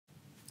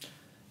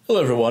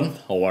Hello everyone,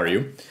 how are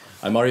you?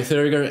 I'm Ari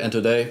Theriger, and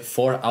today,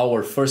 for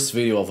our first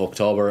video of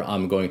October,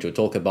 I'm going to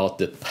talk about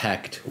the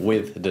Pact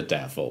with the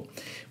Devil,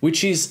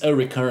 which is a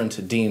recurrent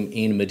theme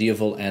in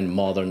medieval and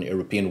modern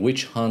European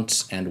witch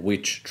hunts and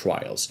witch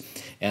trials,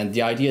 and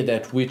the idea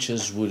that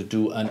witches would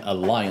do an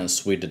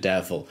alliance with the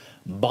devil,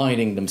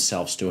 binding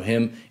themselves to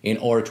him in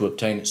order to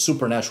obtain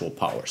supernatural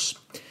powers.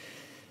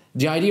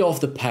 The idea of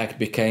the pact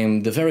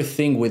became the very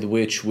thing with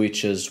which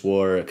witches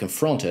were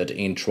confronted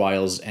in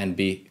trials and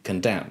be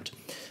condemned.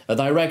 A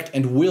direct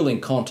and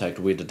willing contact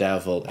with the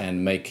devil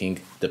and making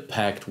the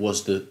pact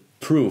was the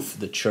proof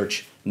the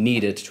church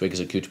needed to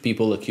execute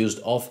people accused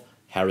of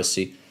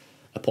heresy,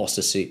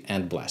 apostasy,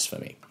 and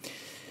blasphemy.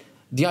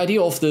 The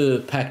idea of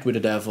the pact with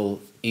the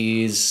devil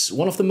is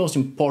one of the most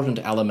important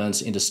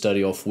elements in the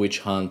study of witch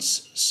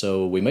hunts,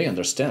 so we may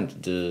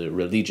understand the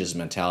religious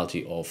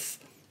mentality of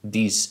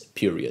these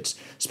periods,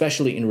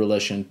 especially in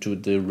relation to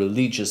the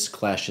religious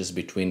clashes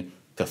between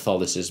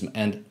Catholicism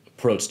and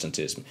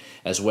Protestantism,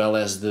 as well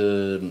as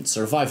the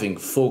surviving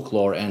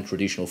folklore and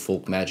traditional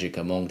folk magic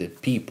among the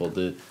people,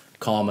 the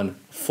common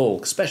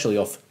folk, especially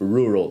of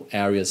rural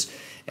areas,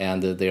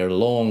 and their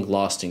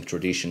long-lasting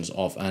traditions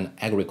of an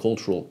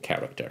agricultural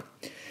character.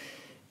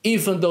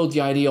 Even though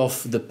the idea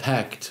of the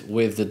pact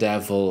with the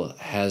devil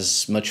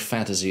has much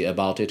fantasy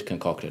about it,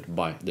 concocted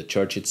by the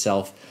church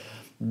itself,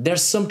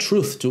 there's some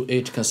truth to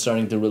it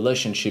concerning the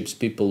relationships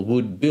people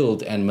would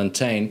build and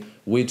maintain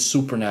with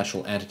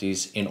supernatural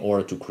entities in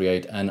order to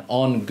create an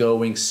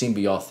ongoing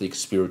symbiotic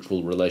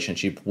spiritual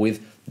relationship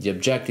with the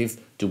objective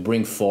to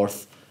bring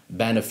forth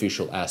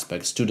beneficial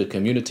aspects to the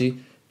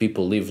community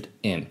people lived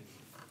in.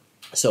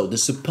 So the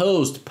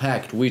supposed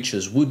pact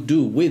witches would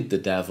do with the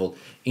devil,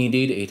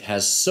 indeed it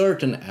has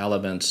certain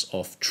elements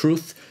of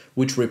truth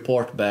which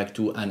report back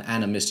to an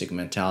animistic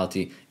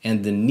mentality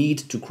and the need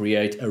to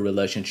create a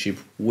relationship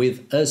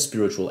with a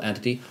spiritual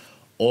entity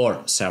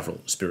or several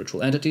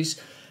spiritual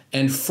entities.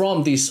 And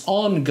from this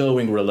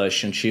ongoing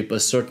relationship, a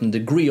certain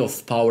degree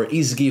of power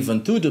is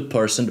given to the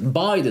person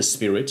by the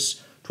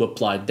spirits to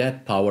apply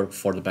that power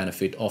for the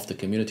benefit of the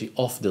community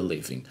of the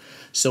living.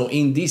 So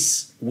in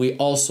this, we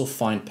also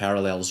find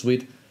parallels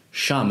with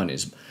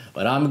shamanism.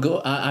 But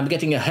I'm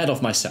getting ahead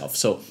of myself.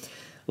 So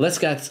let's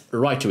get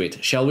right to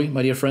it, shall we,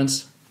 my dear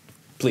friends?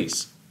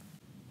 Please.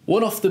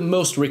 One of the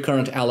most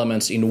recurrent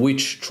elements in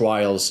witch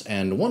trials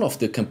and one of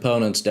the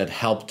components that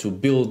helped to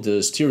build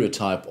the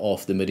stereotype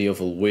of the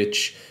medieval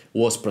witch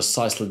was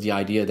precisely the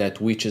idea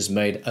that witches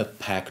made a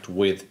pact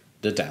with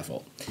the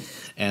devil.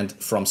 And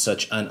from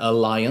such an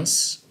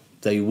alliance,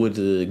 they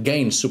would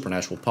gain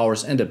supernatural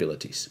powers and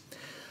abilities.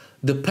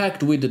 The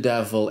pact with the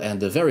devil and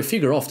the very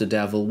figure of the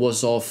devil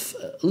was of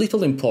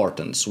little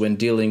importance when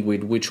dealing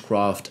with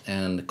witchcraft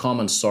and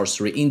common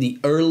sorcery in the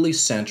early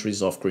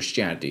centuries of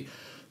Christianity,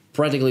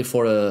 practically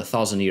for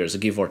 1,000 years,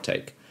 give or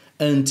take,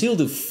 until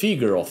the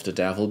figure of the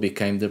devil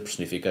became the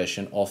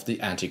personification of the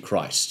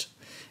Antichrist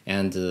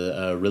and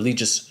a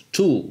religious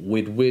tool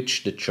with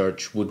which the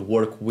church would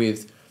work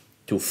with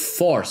to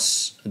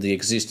force the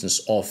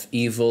existence of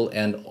evil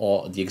and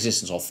the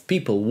existence of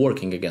people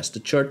working against the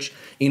church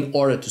in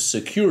order to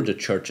secure the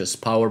church's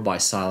power by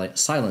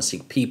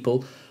silencing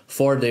people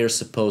for their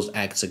supposed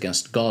acts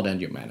against God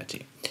and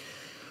humanity.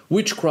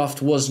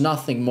 Witchcraft was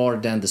nothing more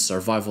than the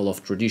survival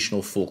of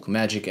traditional folk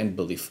magic and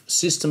belief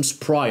systems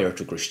prior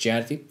to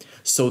Christianity,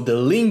 so the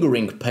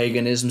lingering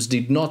paganisms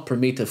did not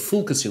permit a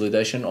full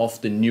consolidation of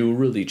the new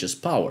religious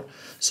power.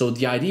 So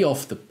the idea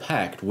of the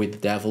pact with the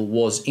devil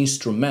was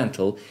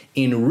instrumental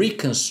in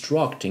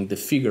reconstructing the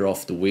figure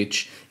of the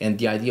witch and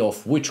the idea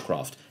of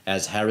witchcraft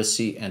as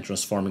heresy and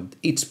transforming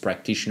its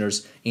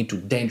practitioners into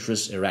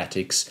dangerous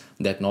heretics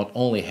that not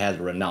only had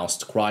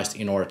renounced Christ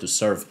in order to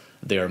serve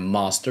their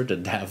master, the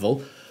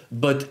devil,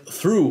 but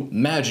through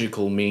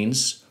magical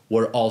means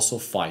were also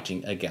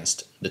fighting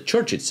against the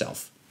church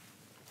itself.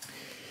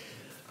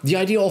 The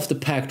idea of the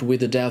pact with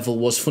the devil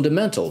was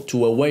fundamental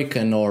to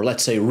awaken, or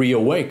let's say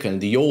reawaken,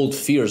 the old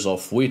fears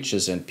of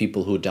witches and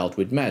people who dealt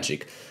with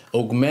magic,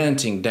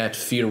 augmenting that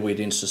fear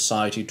within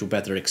society to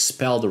better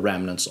expel the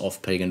remnants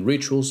of pagan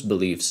rituals,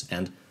 beliefs,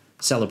 and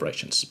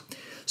celebrations.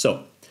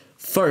 So,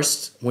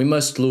 first, we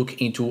must look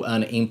into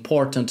an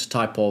important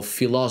type of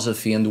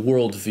philosophy and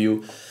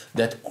worldview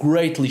that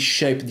greatly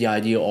shaped the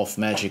idea of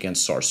magic and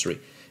sorcery,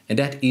 and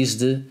that is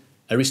the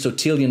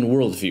Aristotelian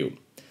worldview,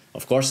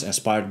 of course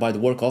inspired by the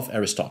work of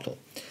Aristotle.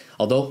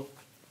 Although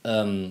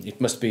it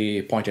must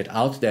be pointed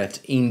out that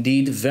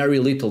indeed very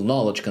little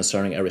knowledge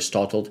concerning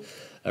Aristotle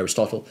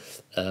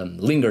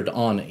lingered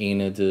on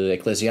in the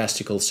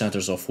ecclesiastical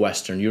centers of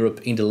Western Europe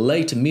in the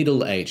late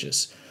Middle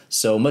Ages.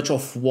 So much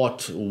of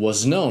what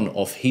was known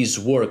of his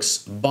works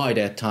by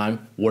that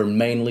time were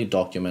mainly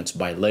documents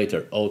by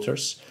later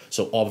authors.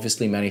 So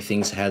obviously many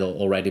things had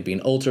already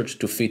been altered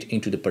to fit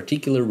into the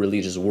particular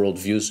religious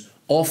worldviews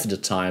of the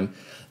time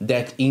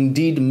that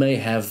indeed may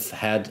have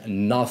had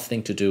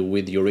nothing to do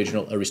with the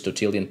original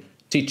Aristotelian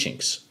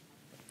teachings.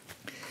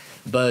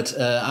 But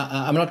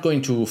I'm not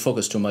going to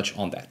focus too much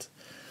on that.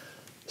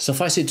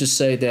 Suffice it to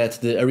say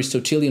that the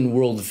Aristotelian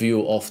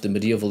worldview of the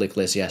medieval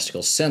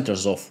ecclesiastical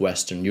centers of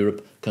Western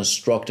Europe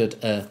constructed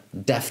a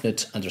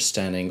definite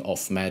understanding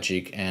of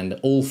magic and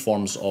all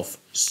forms of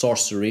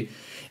sorcery,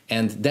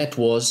 and that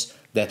was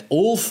that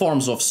all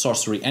forms of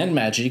sorcery and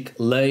magic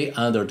lay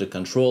under the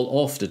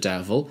control of the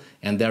devil,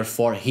 and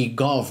therefore he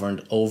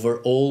governed over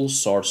all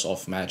sorts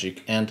of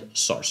magic and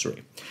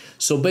sorcery.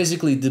 So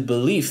basically the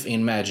belief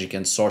in magic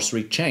and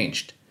sorcery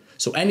changed.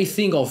 So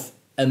anything of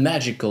a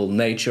magical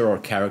nature or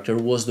character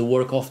was the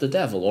work of the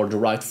devil or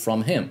derived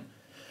from him.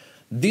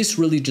 This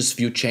religious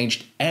view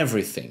changed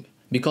everything,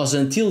 because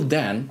until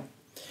then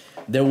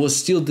there was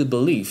still the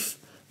belief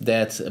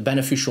that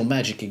beneficial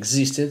magic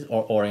existed,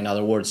 or in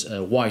other words,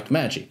 white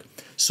magic.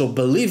 So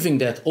believing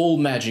that all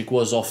magic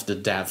was of the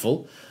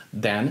devil,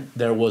 then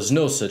there was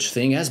no such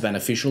thing as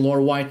beneficial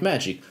or white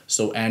magic.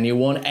 So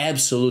anyone,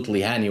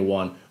 absolutely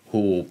anyone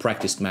who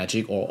practiced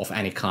magic or of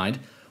any kind,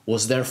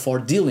 was therefore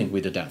dealing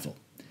with the devil.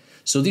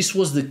 So this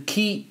was the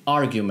key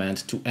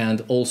argument to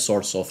end all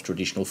sorts of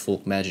traditional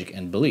folk magic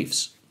and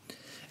beliefs,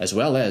 as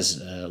well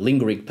as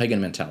lingering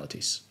pagan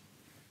mentalities.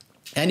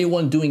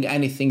 Anyone doing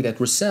anything that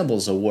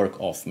resembles a work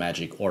of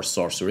magic or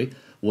sorcery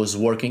was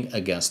working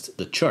against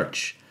the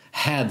church,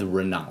 had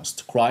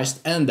renounced Christ,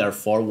 and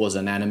therefore was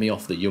an enemy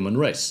of the human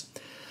race.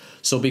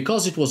 So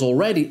because it was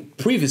already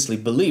previously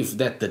believed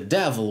that the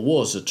devil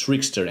was a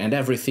trickster and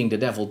everything the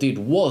devil did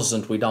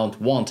wasn't without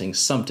wanting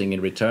something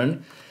in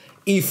return,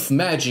 if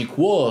magic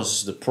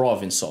was the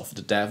province of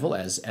the devil,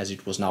 as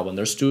it was now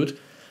understood,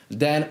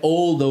 then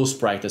all those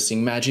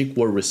practicing magic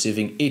were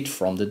receiving it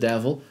from the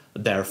devil,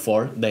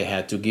 therefore they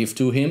had to give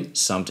to him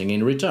something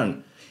in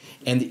return.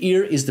 And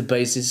here is the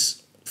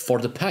basis for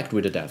the pact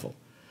with the devil.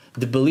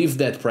 The belief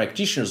that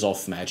practitioners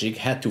of magic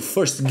had to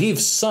first give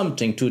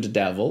something to the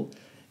devil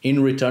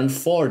in return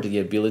for the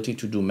ability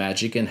to do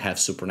magic and have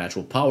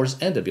supernatural powers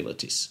and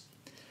abilities.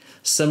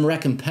 Some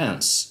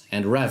recompense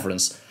and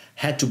reverence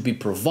had to be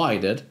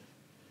provided.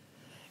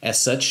 As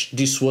such,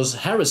 this was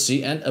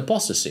heresy and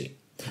apostasy.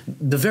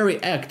 The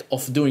very act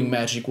of doing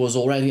magic was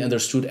already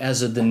understood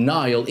as a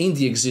denial in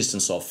the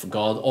existence of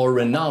God, or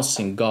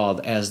renouncing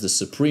God as the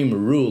supreme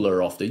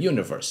ruler of the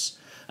universe,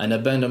 an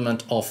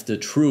abandonment of the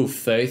true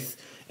faith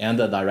and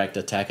a direct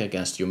attack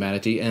against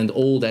humanity and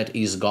all that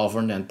is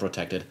governed and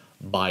protected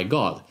by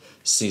God,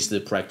 since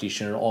the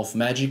practitioner of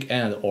magic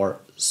and or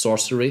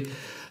sorcery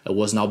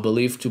was now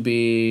believed to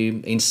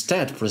be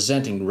instead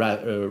presenting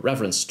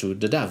reverence to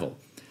the devil,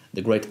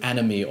 the great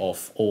enemy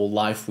of all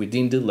life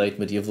within the late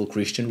medieval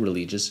Christian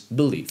religious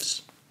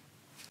beliefs.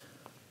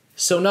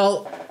 So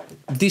now,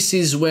 this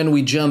is when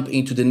we jump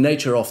into the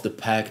nature of the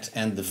pact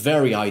and the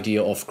very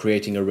idea of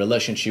creating a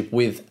relationship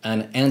with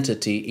an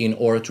entity in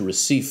order to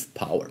receive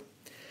power.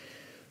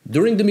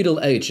 During the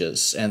Middle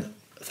Ages and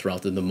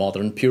throughout the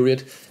modern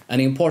period, an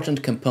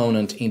important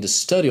component in the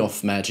study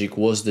of magic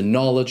was the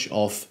knowledge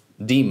of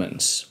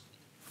demons,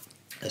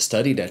 a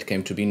study that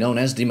came to be known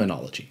as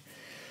demonology.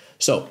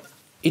 So,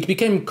 it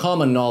became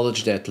common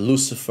knowledge that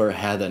Lucifer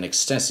had an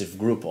extensive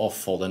group of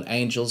fallen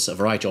angels, a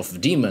variety of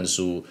demons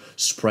who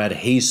spread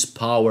his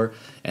power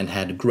and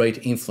had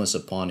great influence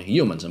upon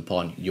humans,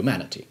 upon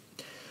humanity.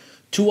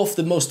 Two of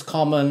the most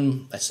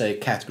common, let's say,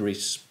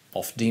 categories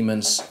of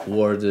demons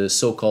were the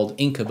so-called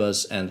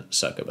incubus and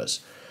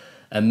succubus,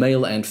 a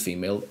male and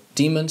female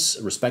demons,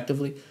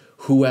 respectively,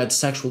 who had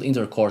sexual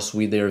intercourse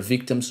with their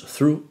victims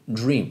through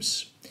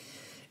dreams,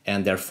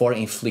 and therefore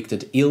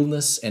inflicted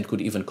illness and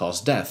could even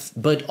cause death,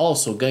 but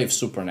also gave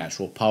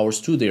supernatural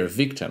powers to their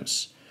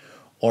victims,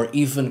 or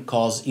even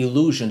cause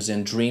illusions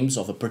and dreams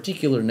of a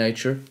particular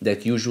nature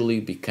that usually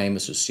became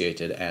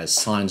associated as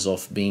signs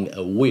of being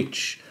a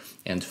witch,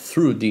 and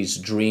through these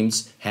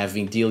dreams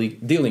having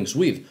dealings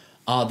with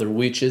other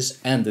witches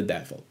and the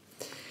devil.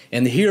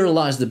 And here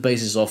lies the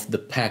basis of the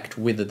pact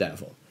with the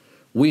devil.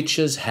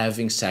 Witches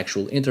having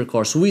sexual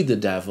intercourse with the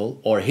devil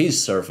or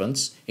his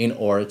servants in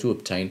order to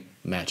obtain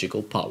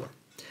magical power.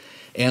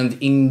 And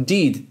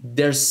indeed,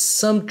 there's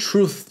some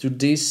truth to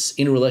this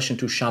in relation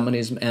to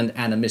shamanism and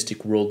animistic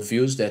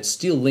worldviews that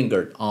still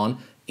lingered on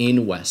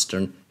in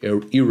Western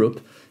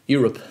Europe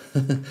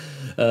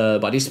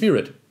by this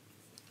period.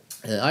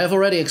 I have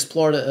already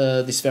explored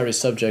this very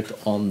subject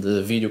on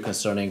the video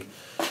concerning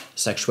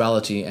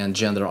sexuality and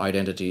gender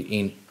identity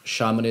in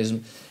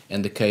shamanism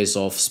and the case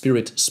of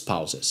spirit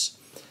spouses.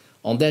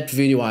 On that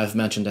video I have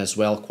mentioned as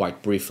well,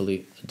 quite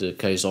briefly, the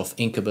case of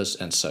incubus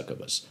and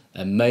succubus,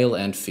 a male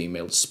and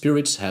female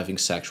spirits having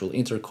sexual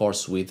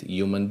intercourse with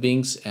human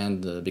beings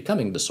and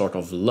becoming the sort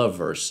of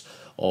lovers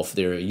of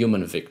their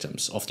human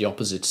victims of the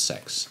opposite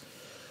sex.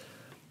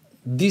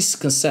 This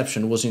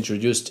conception was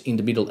introduced in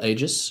the Middle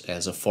Ages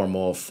as a form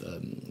of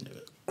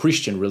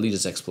Christian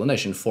religious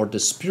explanation for the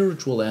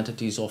spiritual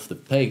entities of the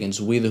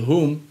pagans with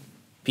whom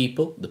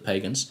people, the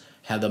pagans,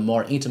 had a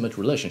more intimate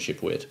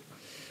relationship with.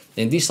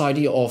 And this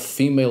idea of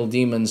female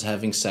demons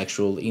having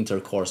sexual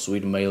intercourse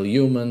with male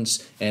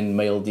humans and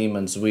male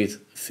demons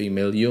with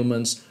female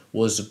humans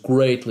was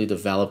greatly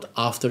developed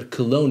after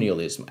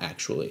colonialism,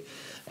 actually,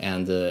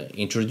 and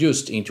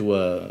introduced into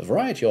a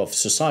variety of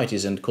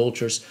societies and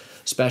cultures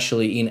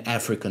especially in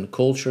African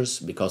cultures,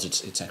 because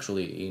it's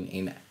actually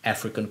in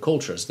African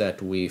cultures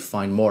that we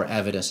find more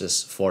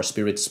evidences for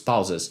spirit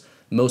spouses,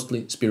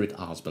 mostly spirit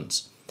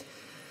husbands.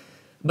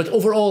 But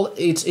overall,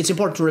 it's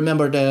important to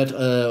remember that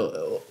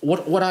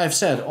what I've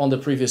said on the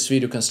previous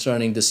video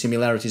concerning the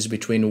similarities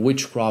between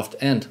witchcraft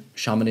and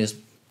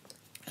shamanism,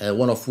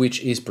 one of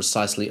which is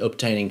precisely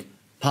obtaining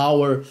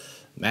power,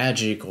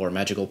 magic or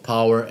magical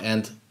power,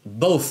 and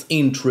both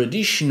in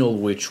traditional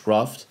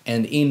witchcraft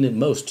and in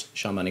most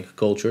shamanic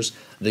cultures,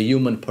 the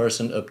human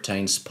person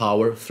obtains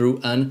power through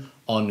an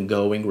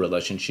ongoing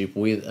relationship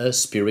with a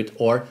spirit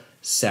or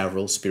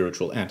several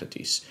spiritual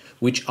entities,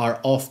 which are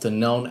often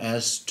known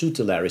as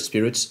tutelary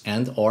spirits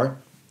and or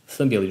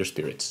familiar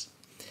spirits.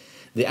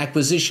 The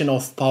acquisition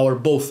of power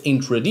both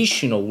in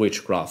traditional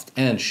witchcraft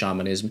and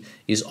shamanism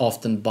is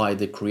often by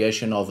the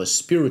creation of a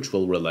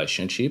spiritual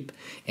relationship,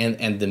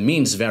 and the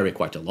means vary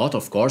quite a lot,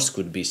 of course.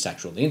 Could be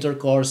sexual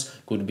intercourse,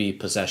 could be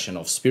possession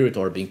of spirit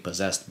or being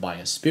possessed by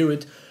a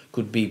spirit,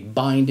 could be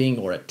binding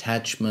or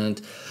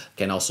attachment,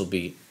 can also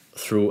be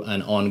through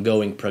an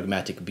ongoing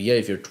pragmatic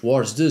behavior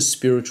towards the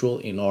spiritual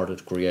in order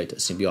to create a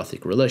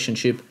symbiotic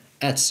relationship,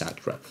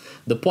 etc.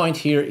 The point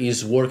here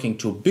is working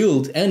to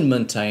build and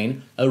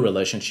maintain a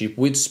relationship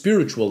with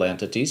spiritual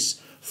entities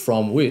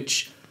from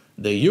which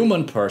the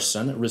human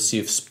person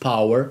receives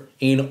power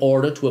in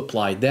order to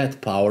apply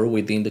that power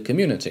within the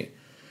community,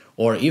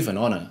 or even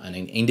on an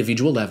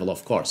individual level,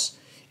 of course,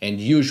 and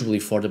usually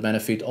for the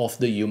benefit of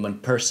the human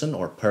person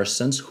or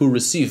persons who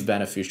receive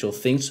beneficial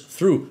things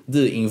through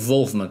the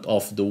involvement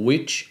of the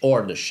witch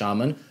or the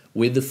shaman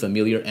with the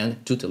familiar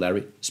and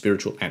tutelary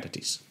spiritual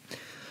entities.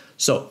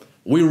 So,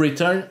 we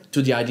return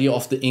to the idea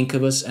of the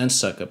incubus and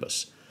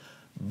succubus.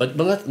 But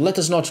let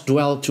us not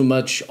dwell too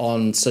much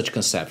on such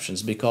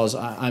conceptions, because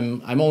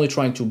I'm only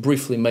trying to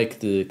briefly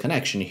make the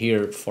connection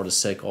here for the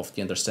sake of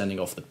the understanding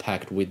of the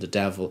pact with the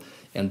devil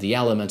and the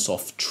elements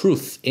of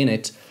truth in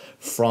it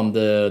from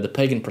the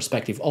pagan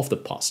perspective of the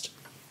past.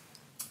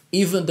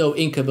 Even though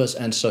incubus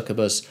and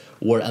succubus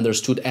were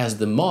understood as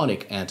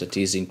demonic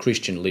entities in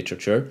Christian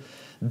literature,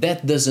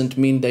 that doesn't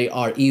mean they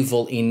are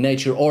evil in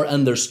nature or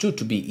understood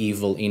to be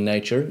evil in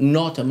nature,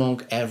 not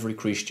among every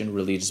Christian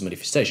religious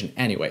manifestation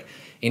anyway.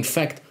 In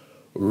fact,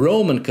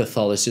 Roman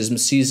Catholicism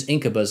sees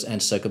incubus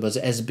and succubus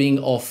as being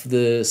of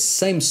the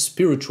same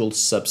spiritual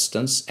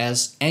substance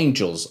as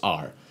angels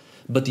are,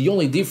 but the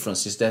only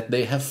difference is that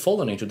they have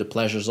fallen into the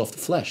pleasures of the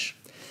flesh,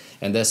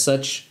 and as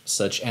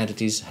such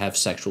entities have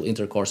sexual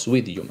intercourse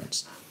with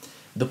humans.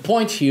 The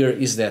point here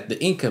is that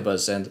the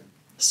incubus and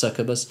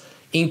succubus,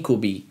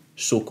 incubi,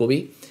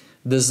 succubi,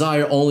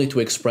 desire only to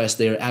express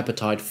their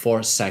appetite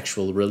for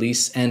sexual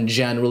release, and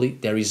generally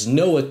there is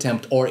no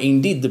attempt, or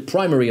indeed the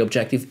primary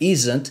objective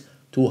isn't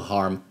to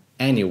harm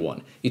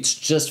anyone. It's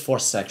just for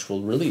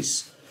sexual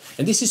release.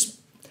 And this is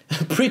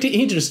pretty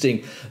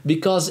interesting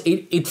because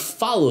it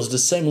follows the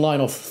same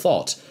line of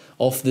thought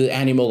of the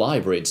animal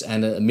hybrids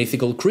and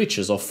mythical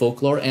creatures of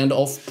folklore and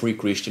of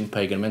pre-Christian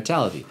pagan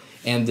mentality.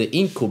 And the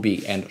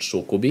incubi and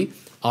succubi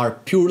are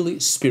purely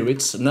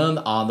spirits, none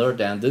other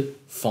than the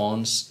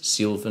fauns,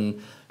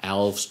 sylvan,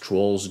 elves,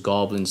 trolls,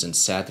 goblins, and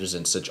satyrs,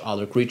 and such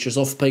other creatures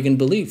of pagan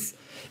belief.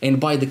 And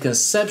by the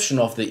conception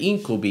of the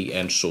incubi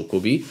and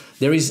succubi,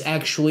 there is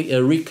actually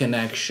a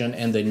reconnection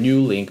and a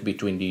new link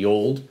between the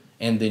old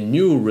and the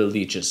new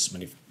religious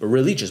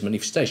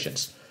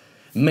manifestations,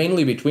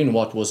 mainly between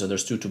what was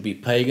understood to be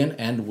pagan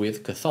and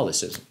with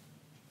Catholicism.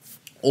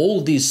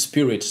 All these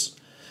spirits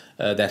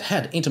that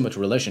had intimate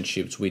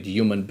relationships with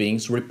human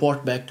beings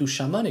report back to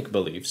shamanic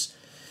beliefs,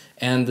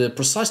 and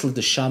precisely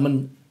the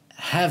shaman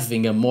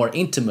having a more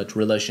intimate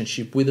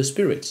relationship with the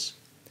spirits.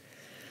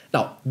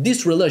 Now,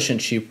 this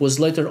relationship was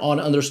later on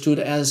understood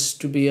as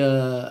to be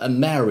a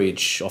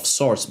marriage of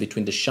sorts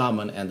between the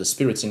shaman and the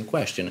spirits in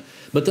question,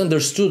 but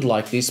understood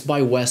like this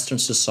by Western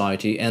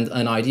society, and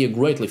an idea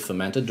greatly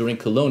fermented during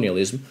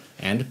colonialism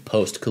and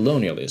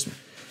post-colonialism.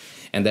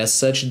 And as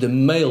such, the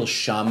male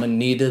shaman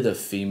needed a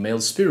female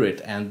spirit,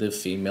 and the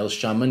female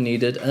shaman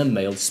needed a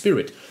male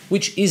spirit,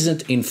 which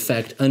isn't in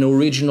fact an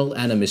original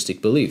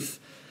animistic belief,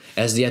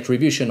 as the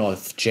attribution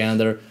of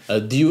gender,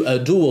 a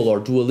dual or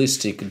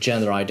dualistic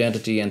gender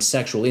identity, and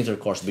sexual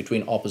intercourse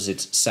between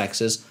opposite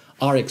sexes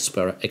are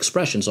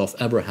expressions of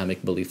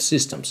Abrahamic belief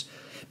systems.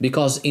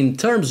 Because in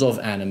terms of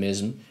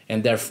animism,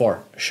 and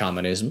therefore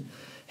shamanism,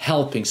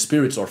 helping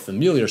spirits or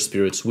familiar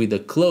spirits with a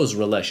close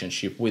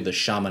relationship with the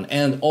shaman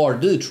and or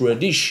the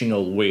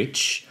traditional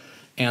witch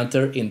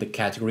enter in the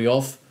category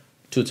of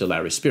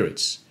tutelary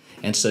spirits.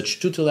 And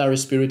such tutelary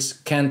spirits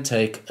can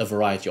take a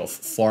variety of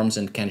forms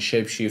and can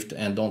shapeshift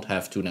and don't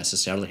have to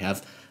necessarily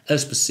have a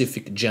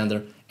specific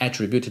gender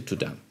attributed to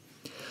them.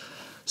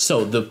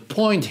 So the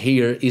point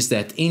here is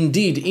that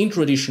indeed in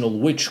traditional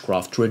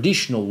witchcraft,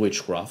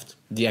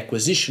 the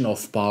acquisition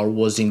of power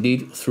was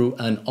indeed through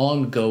an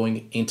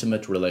ongoing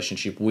intimate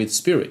relationship with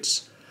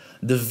spirits,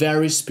 the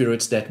very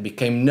spirits that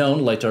became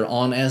known later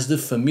on as the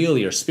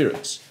familiar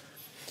spirits.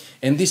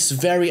 And this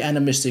very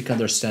animistic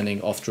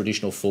understanding of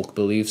traditional folk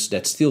beliefs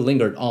that still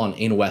lingered on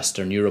in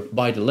Western Europe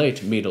by the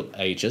late Middle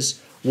Ages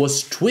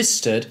was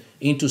twisted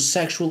into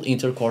sexual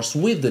intercourse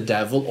with the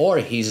devil or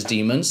his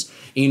demons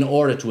in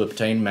order to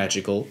obtain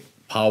magical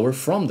power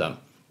from them.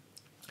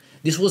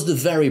 This was the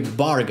very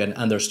bargain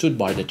understood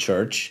by the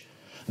church,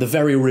 the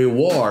very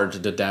reward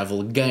the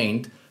devil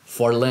gained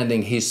for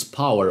lending his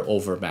power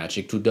over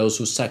magic to those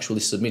who sexually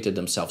submitted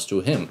themselves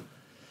to him.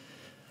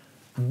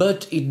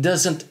 But it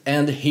doesn't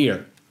end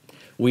here.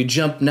 We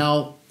jump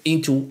now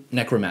into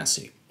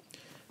necromancy.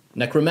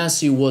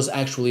 Necromancy was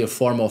actually a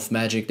form of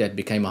magic that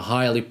became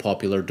highly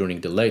popular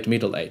during the late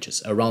Middle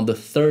Ages, around the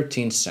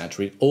 13th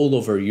century, all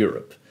over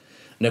Europe.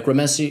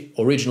 Necromancy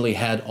originally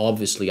had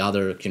obviously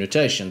other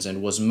connotations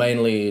and was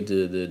mainly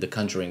the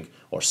conjuring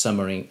or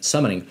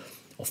summoning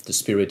of the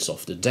spirits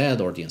of the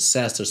dead or the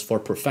ancestors for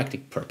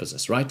prophetic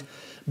purposes, right?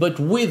 But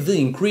with the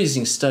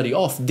increasing study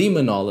of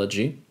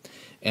demonology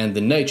and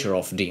the nature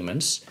of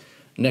demons,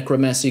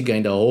 necromancy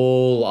gained a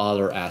whole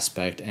other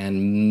aspect,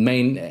 and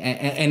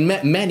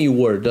many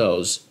were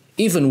those,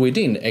 even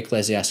within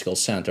ecclesiastical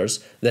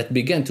centers, that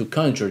began to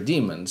conjure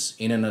demons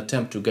in an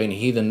attempt to gain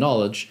hidden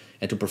knowledge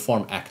and to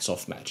perform acts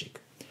of magic.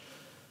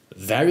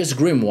 Various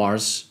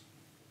grimoires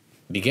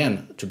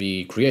began to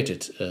be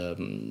created,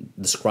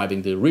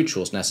 describing the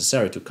rituals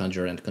necessary to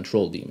conjure and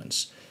control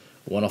demons.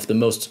 One of the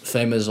most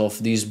famous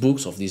of these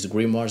books, of these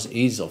grimoires,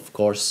 is, of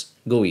course,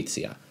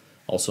 Goetia,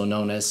 also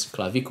known as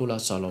Clavicula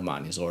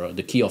Solomonis, or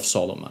the Key of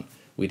Solomon,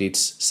 with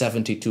its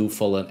 72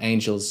 fallen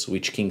angels,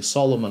 which King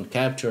Solomon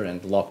captured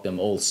and locked them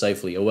all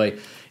safely away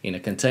in a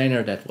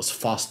container that was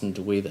fastened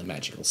with a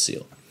magical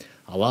seal.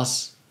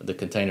 Alas, the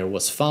container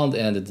was found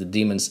and the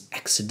demons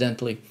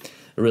accidentally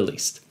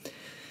released.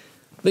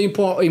 The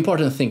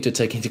important thing to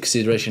take into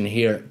consideration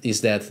here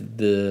is that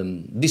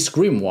this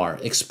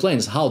grimoire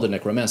explains how the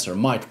necromancer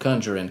might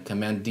conjure and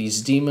command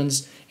these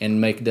demons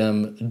and make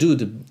them do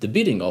the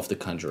bidding of the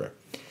conjurer.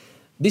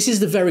 This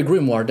is the very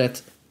grimoire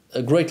that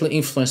greatly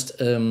influenced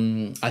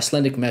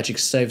Icelandic magic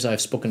staves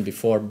I've spoken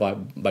before, by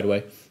the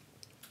way,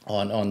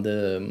 on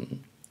the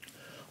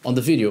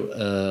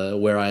video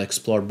where I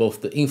explore both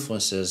the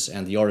influences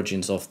and the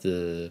origins of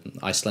the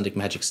Icelandic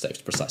magic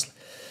staves, precisely.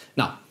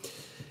 Now,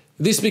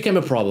 this became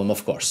a problem,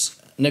 of course.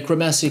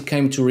 Necromancy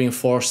came to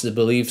reinforce the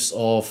beliefs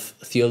of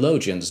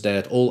theologians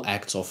that all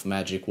acts of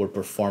magic were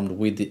performed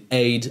with the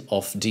aid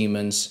of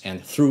demons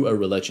and through a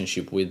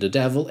relationship with the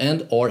devil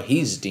and or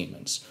his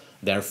demons.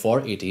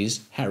 Therefore, it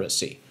is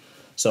heresy.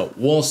 So,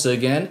 once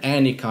again,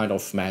 any kind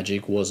of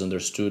magic was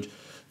understood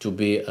to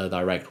be a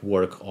direct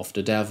work of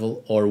the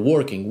devil or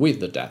working with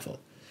the devil.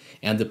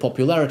 And the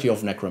popularity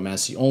of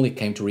necromancy only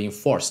came to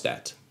reinforce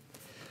that.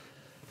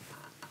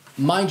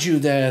 Mind you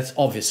that,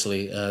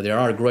 obviously, there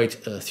are great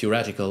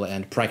theoretical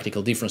and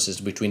practical differences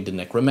between the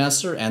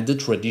necromancer and the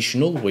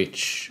traditional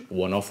witch,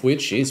 one of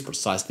which is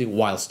precisely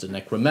whilst the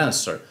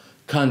necromancer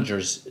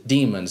conjures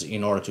demons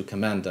in order to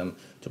command them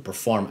to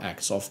perform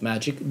acts of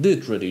magic, the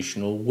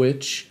traditional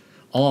witch,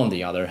 on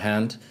the other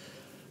hand,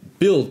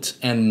 built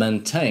and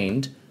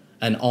maintained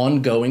an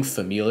ongoing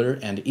familiar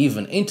and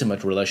even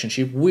intimate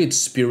relationship with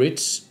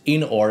spirits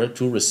in order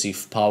to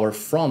receive power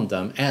from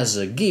them as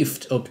a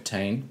gift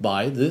obtained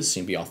by the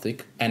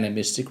symbiotic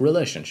animistic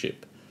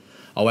relationship.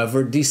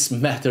 However, this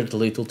mattered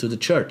little to the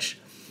church.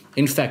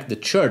 In fact, the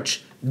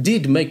church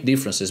did make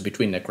differences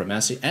between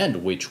necromancy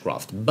and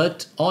witchcraft,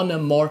 but on a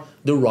more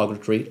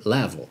derogatory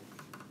level.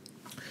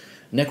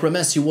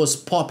 Necromancy was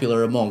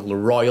popular among the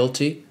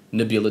royalty,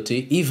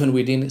 nobility, even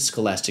within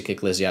scholastic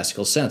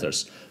ecclesiastical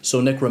centers.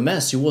 So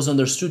necromancy was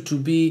understood to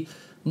be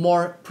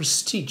more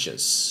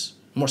prestigious,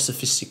 more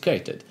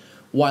sophisticated,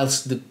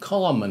 whilst the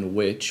common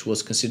witch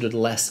was considered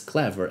less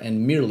clever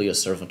and merely a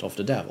servant of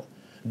the devil,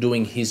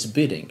 doing his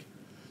bidding.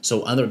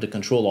 So under the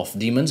control of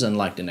demons,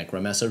 unlike the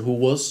necromancer, who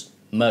was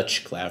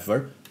much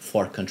clever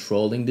for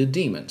controlling the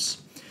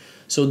demons.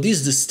 So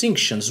these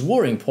distinctions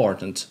were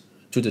important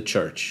to the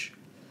church.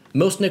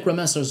 Most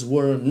necromancers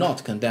were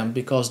not condemned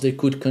because they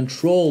could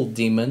control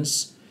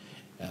demons,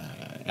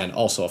 and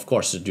also, of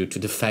course, due to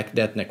the fact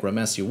that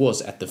necromancy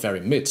was at the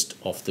very midst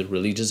of the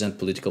religious and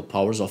political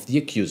powers of the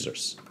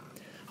accusers.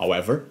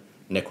 However,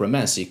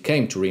 necromancy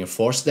came to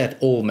reinforce that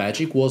all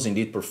magic was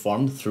indeed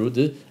performed through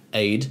the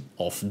aid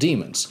of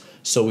demons.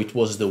 So it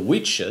was the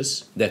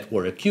witches that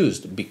were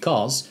accused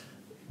because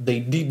they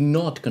did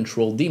not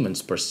control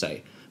demons per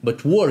se,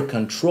 but were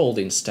controlled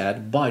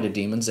instead by the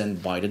demons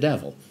and by the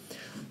devil.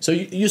 So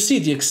you see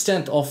the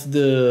extent of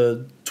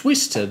the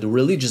twisted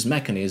religious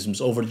mechanisms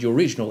over the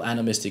original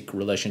animistic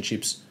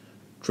relationships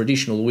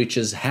traditional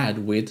witches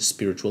had with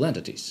spiritual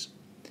entities.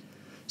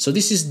 So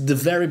this is the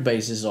very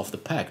basis of the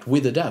pact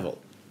with the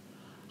devil.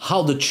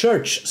 How the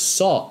church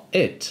saw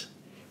it,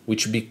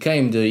 which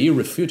became the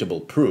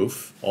irrefutable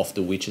proof of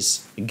the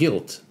witch's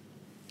guilt.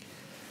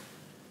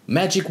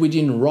 Magic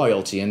within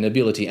royalty and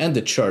nobility and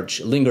the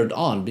church lingered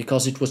on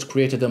because it was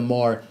created a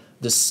more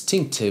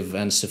distinctive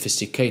and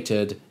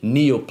sophisticated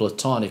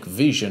Neoplatonic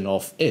vision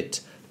of it,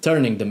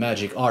 turning the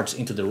magic arts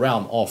into the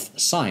realm of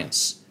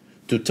science,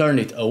 to turn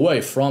it away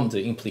from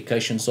the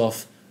implications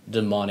of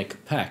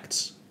demonic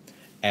pacts.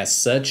 As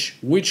such,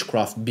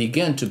 witchcraft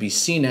began to be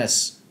seen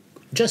as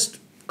just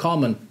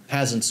common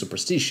peasant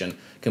superstition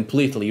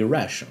completely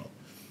irrational.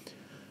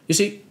 You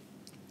see,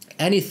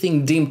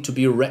 anything deemed to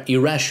be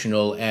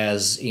irrational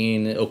as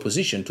in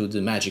opposition to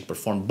the magic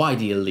performed by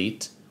the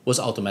elite was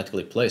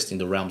automatically placed in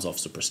the realms of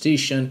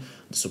superstition,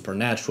 the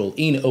supernatural,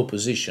 in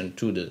opposition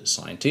to the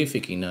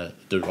scientific in a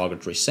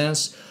derogatory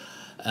sense,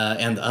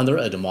 and under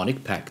a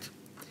demonic pact.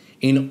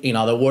 In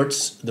other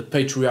words, the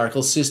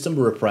patriarchal system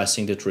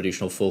repressing the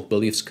traditional folk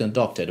beliefs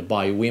conducted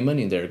by women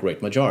in their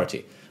great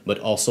majority, but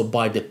also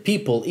by the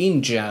people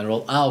in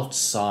general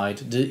outside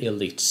the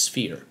elite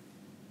sphere.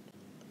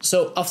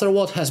 So, after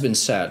what has been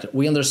said,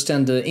 we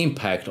understand the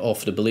impact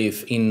of the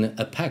belief in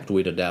a pact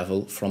with the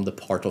devil from the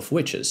part of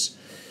witches.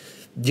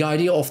 The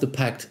idea of the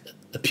pact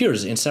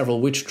appears in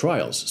several witch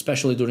trials,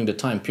 especially during the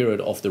time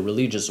period of the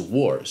religious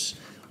wars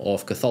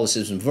of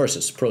Catholicism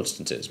versus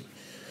Protestantism.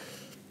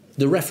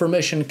 The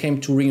Reformation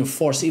came to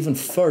reinforce even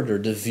further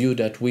the view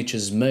that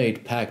witches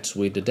made pacts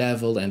with the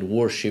devil and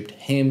worshipped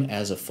him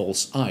as a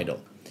false idol.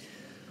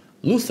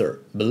 Luther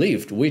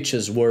believed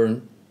witches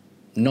were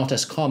not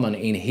as common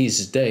in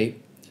his day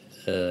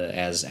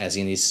as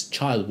in his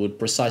childhood,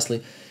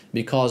 precisely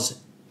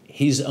because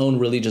his own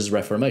religious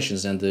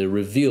reformations and the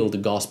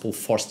revealed gospel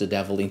forced the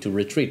devil into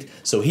retreat.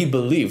 So he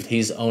believed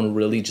his own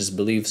religious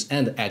beliefs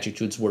and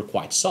attitudes were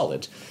quite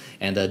solid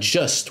and a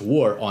just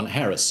war on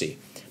heresy.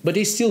 But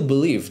he still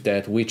believed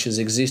that witches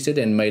existed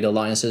and made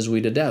alliances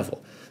with the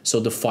devil. So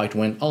the fight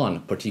went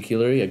on,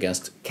 particularly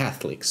against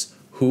Catholics,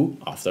 who,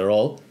 after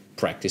all,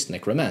 practiced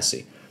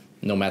necromancy,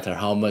 no matter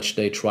how much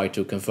they tried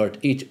to convert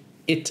it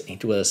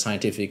into a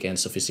scientific and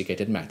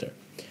sophisticated matter.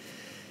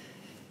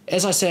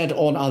 As I said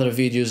on other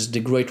videos, the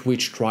great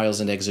witch trials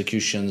and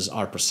executions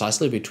are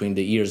precisely between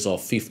the years of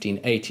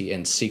 1580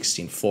 and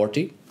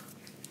 1640.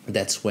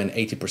 That's when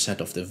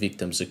 80% of the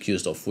victims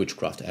accused of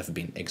witchcraft have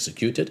been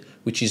executed,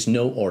 which is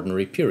no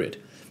ordinary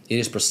period. It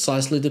is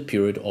precisely the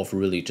period of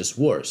religious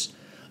wars.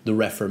 The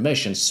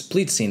Reformation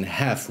splits in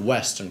half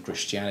Western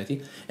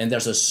Christianity, and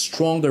there's a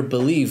stronger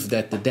belief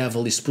that the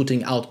devil is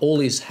putting out all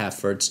his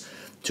efforts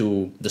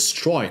to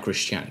destroy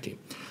Christianity.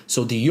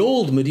 So the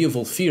old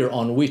medieval fear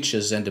on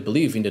witches and the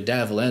belief in the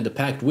devil and the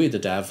pact with the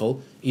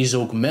devil is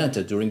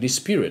augmented during this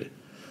period.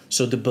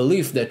 So the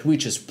belief that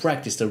witches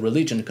practiced a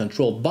religion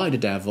controlled by the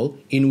devil,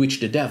 in which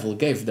the devil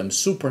gave them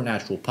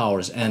supernatural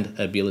powers and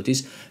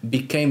abilities,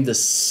 became the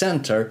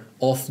center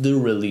of the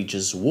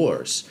religious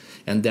wars.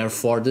 And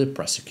therefore the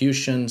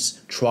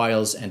persecutions,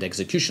 trials and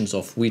executions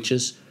of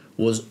witches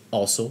was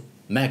also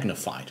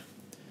magnified.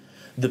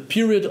 The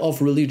period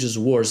of religious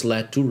wars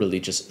led to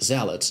religious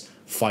zealots,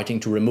 fighting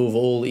to remove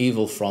all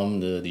evil from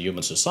the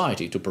human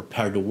society, to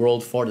prepare the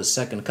world for the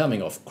second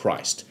coming of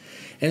Christ.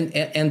 And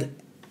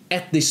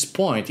at this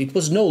point, it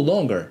was no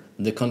longer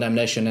the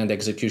condemnation and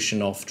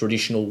execution of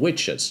traditional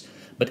witches,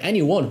 but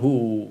anyone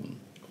who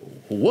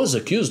was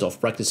accused of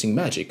practicing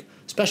magic,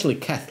 especially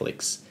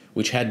Catholics,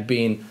 which had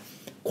been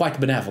quite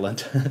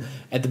benevolent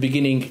at the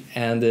beginning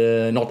and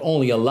not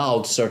only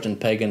allowed certain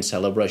pagan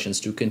celebrations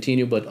to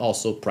continue, but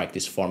also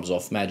practice forms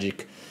of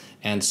magic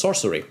and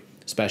sorcery,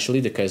 especially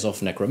the case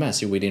of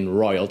necromancy within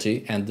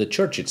royalty and the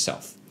church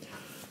itself.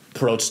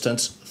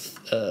 Protestants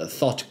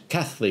thought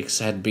Catholics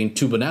had been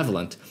too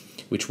benevolent,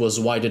 which was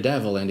why the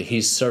devil and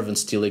his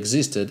servants still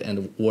existed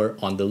and were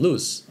on the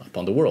loose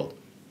upon the world.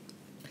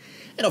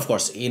 And of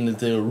course, in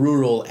the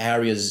rural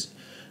areas,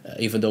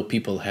 even though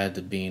people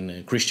had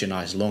been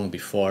Christianized long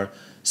before,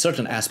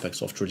 certain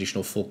aspects of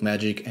traditional folk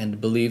magic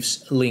and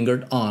beliefs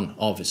lingered on,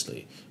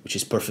 obviously, which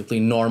is perfectly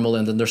normal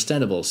and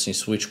understandable,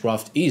 since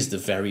witchcraft is the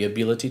very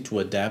ability to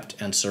adapt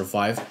and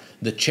survive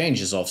the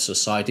changes of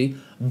society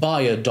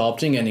by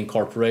adopting and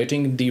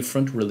incorporating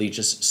different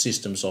religious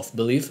systems of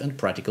belief and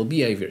practical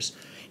behaviors,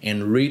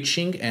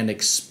 enriching and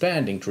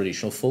expanding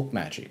traditional folk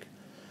magic.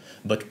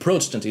 But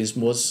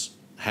Protestantism was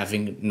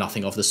having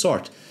nothing of the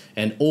sort,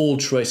 and all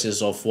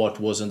traces of what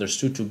was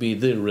understood to be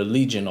the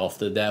religion of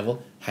the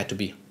devil had to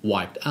be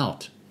wiped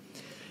out.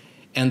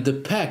 And the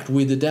pact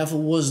with the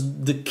devil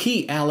was the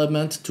key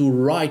element to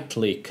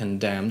rightly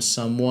condemn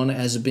someone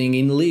as being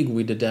in league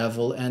with the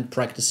devil and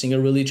practicing a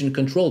religion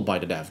controlled by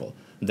the devil.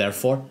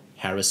 Therefore,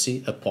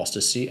 heresy,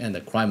 apostasy, and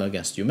a crime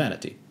against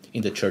humanity,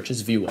 in the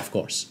church's view, of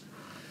course.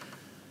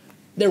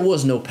 There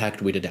was no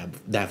pact with the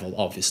devil,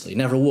 obviously,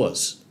 never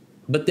was.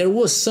 But there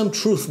was some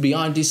truth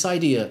behind this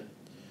idea,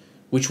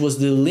 which was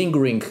the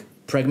lingering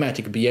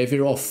pragmatic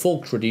behavior of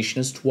folk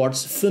traditions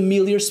towards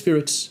familiar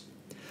spirits,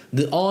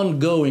 the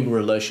ongoing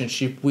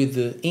relationship with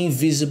the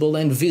invisible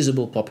and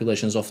visible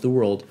populations of the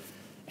world,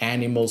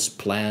 animals,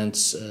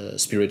 plants,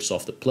 spirits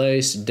of the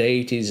place,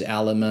 deities,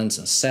 elements,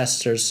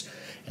 ancestors,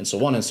 and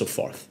so on and so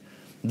forth.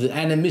 The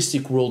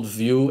animistic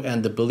worldview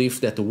and the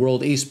belief that the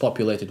world is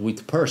populated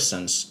with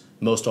persons,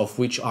 most of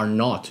which are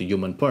not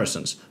human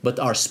persons, but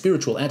are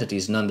spiritual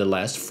entities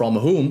nonetheless, from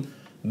whom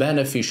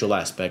beneficial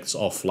aspects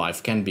of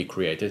life can be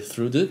created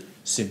through the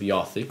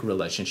symbiotic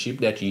relationship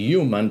that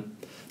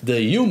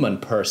the human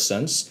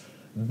persons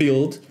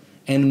build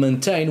and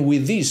maintain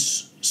with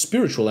these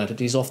spiritual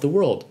entities of the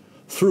world,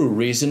 through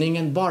reasoning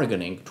and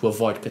bargaining to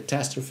avoid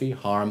catastrophe,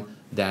 harm,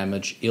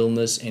 damage,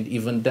 illness, and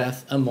even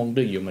death among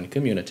the human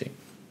community.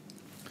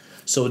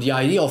 So the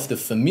idea of the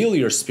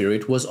familiar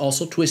spirit was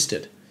also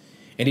twisted,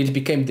 and it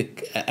became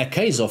a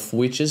case of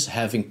witches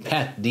having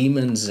pet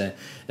demons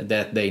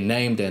that they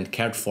named and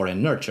cared for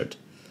and nurtured.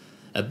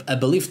 A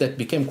belief that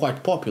became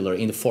quite popular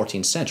in the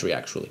 14th century,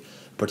 actually,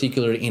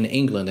 particularly in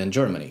England and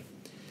Germany.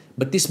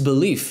 But this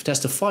belief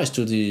testifies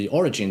to the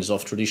origins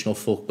of traditional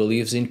folk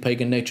beliefs in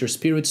pagan nature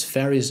spirits,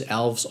 fairies,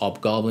 elves,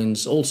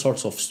 hobgoblins, all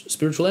sorts of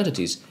spiritual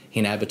entities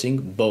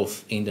inhabiting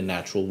both in the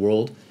natural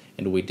world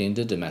and within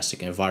the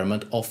domestic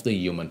environment of the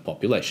human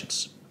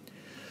populations.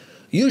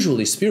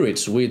 Usually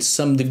spirits with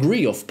some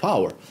degree of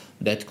power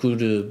that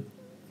could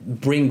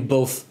bring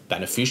both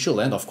beneficial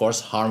and, of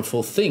course,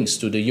 harmful things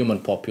to the human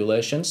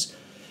populations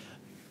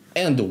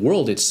and the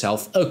world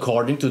itself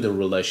according to the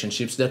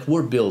relationships that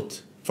were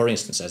built. For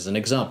instance, as an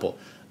example,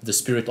 the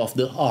spirit of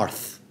the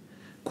hearth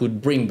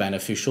could bring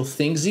beneficial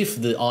things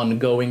if the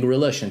ongoing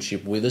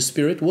relationship with the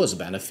spirit was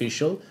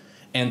beneficial,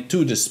 and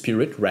to the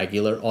spirit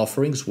regular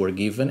offerings were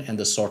given and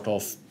a sort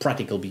of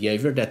practical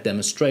behavior that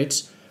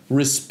demonstrates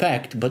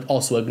respect but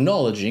also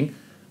acknowledging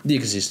the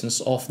existence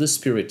of the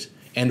spirit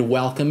and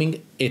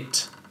welcoming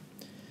it.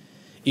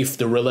 If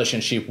the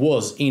relationship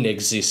was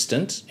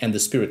inexistent and the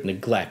spirit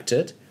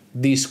neglected,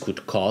 this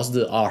could cause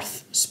the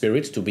hearth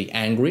spirit to be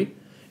angry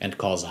and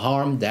cause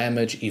harm,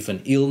 damage,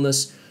 even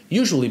illness,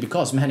 usually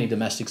because many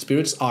domestic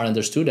spirits are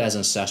understood as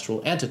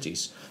ancestral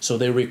entities, so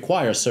they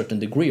require a certain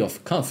degree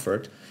of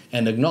comfort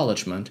and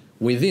acknowledgement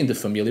within the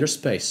familiar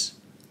space.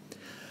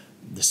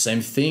 The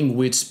same thing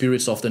with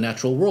spirits of the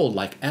natural world,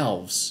 like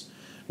elves,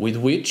 with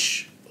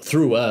which,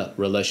 through a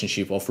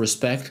relationship of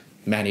respect,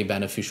 many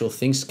beneficial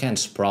things can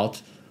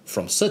sprout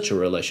from such a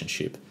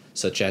relationship,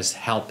 such as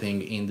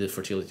helping in the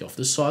fertility of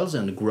the soils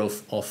and the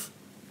growth of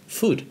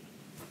food.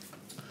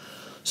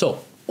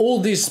 So, all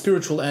these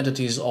spiritual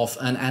entities of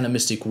an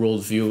animistic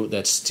worldview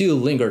that still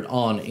lingered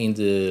on in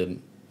the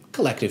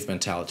collective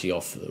mentality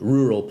of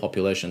rural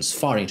populations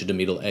far into the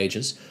Middle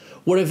Ages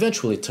were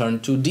eventually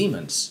turned to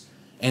demons.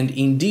 And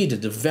indeed,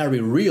 the very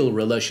real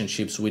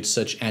relationships with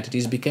such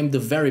entities became the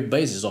very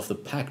basis of the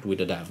pact with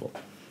the devil.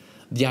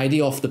 The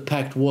idea of the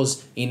pact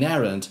was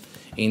inherent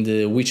in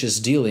the witches'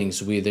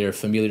 dealings with their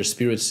familiar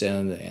spirits,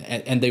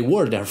 and they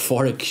were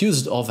therefore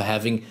accused of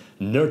having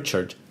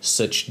nurtured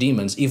such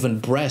demons,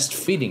 even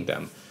breastfeeding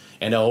them,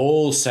 and a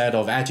whole set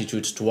of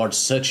attitudes towards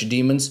such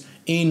demons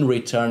in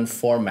return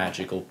for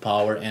magical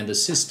power and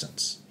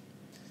assistance.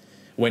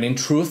 When in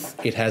truth,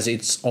 it has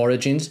its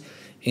origins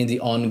in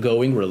the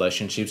ongoing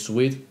relationships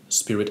with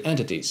spirit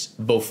entities,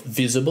 both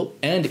visible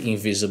and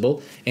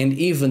invisible, and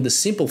even the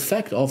simple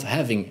fact of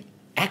having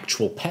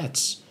actual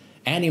pets,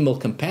 animal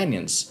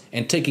companions,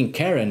 and taking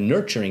care and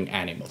nurturing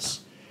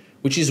animals,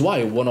 which is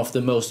why one of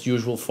the most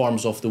usual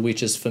forms of the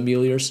witches'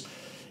 familiars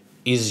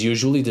is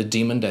usually the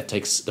demon that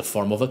takes the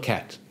form of a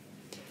cat.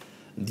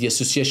 The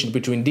association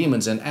between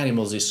demons and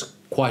animals is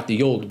quite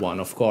the old one,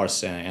 of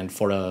course, and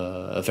for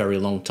a very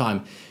long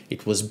time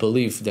it was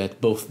believed that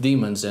both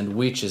demons and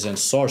witches and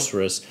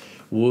sorcerers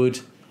would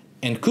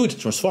and could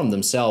transform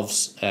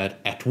themselves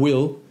at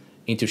will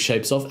into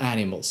shapes of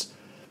animals.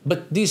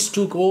 But this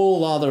took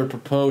all other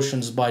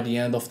proportions by the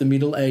end of the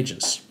Middle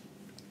Ages,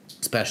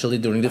 especially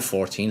during the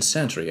 14th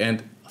century,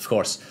 and of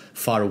course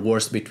far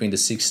worse between the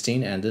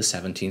 16th and the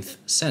 17th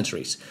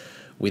centuries,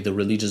 with the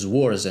religious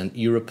wars and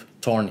Europe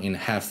torn in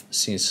half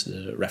since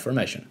the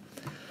Reformation.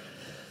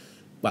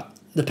 Well,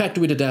 the pact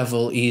with the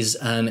devil is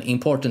an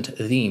important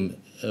theme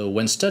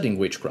when studying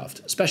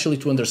witchcraft, especially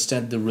to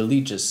understand the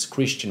religious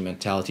Christian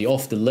mentality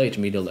of the late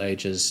Middle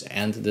Ages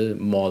and the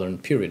modern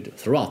period,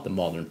 throughout the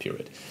modern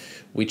period,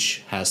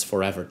 which has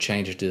forever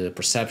changed the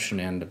perception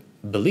and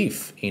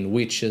belief in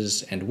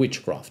witches and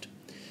witchcraft.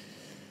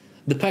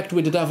 The pact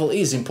with the devil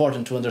is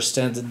important to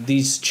understand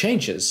these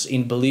changes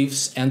in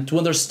beliefs and to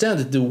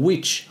understand the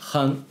witch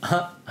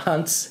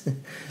hunts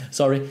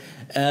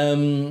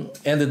and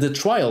the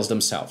trials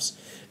themselves.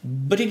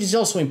 But it is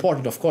also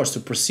important, of course, to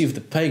perceive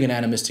the pagan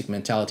animistic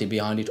mentality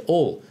behind it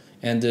all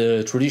and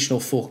the traditional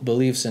folk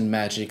beliefs and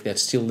magic that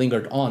still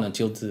lingered on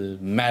until the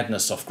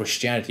madness of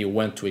Christianity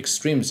went to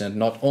extremes and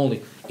not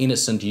only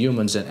innocent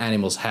humans and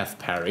animals have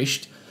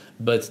perished,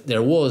 but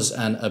there was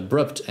an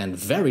abrupt and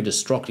very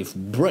destructive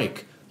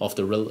break of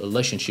the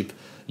relationship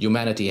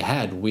humanity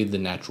had with the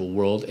natural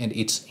world and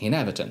its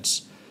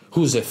inhabitants,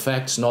 whose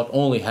effects not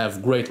only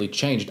have greatly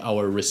changed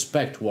our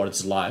respect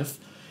towards life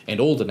and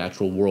all the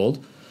natural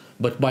world,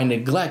 but by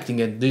neglecting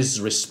and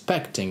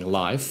disrespecting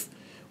life,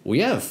 we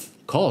have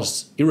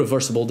caused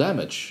irreversible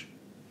damage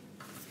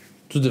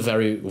to the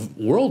very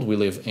world we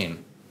live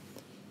in.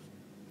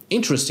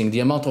 Interesting the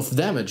amount of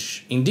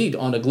damage, indeed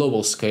on a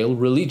global scale,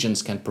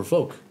 religions can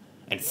provoke,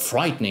 and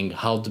frightening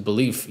how the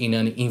belief in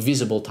an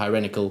invisible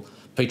tyrannical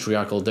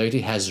patriarchal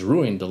deity has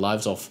ruined the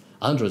lives of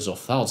hundreds of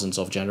thousands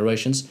of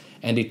generations,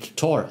 and it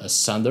tore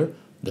asunder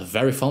the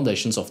very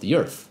foundations of the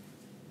earth.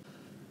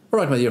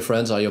 Alright, my dear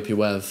friends, I hope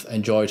you have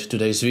enjoyed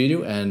today's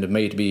video and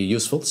may it be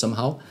useful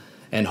somehow,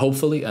 and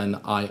hopefully an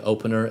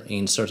eye-opener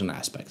in certain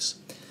aspects.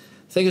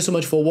 Thank you so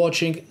much for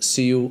watching.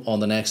 See you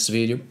on the next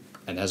video.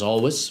 And as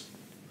always,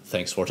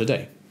 thanks for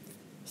today.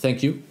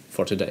 Thank you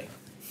for today.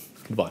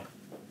 Goodbye.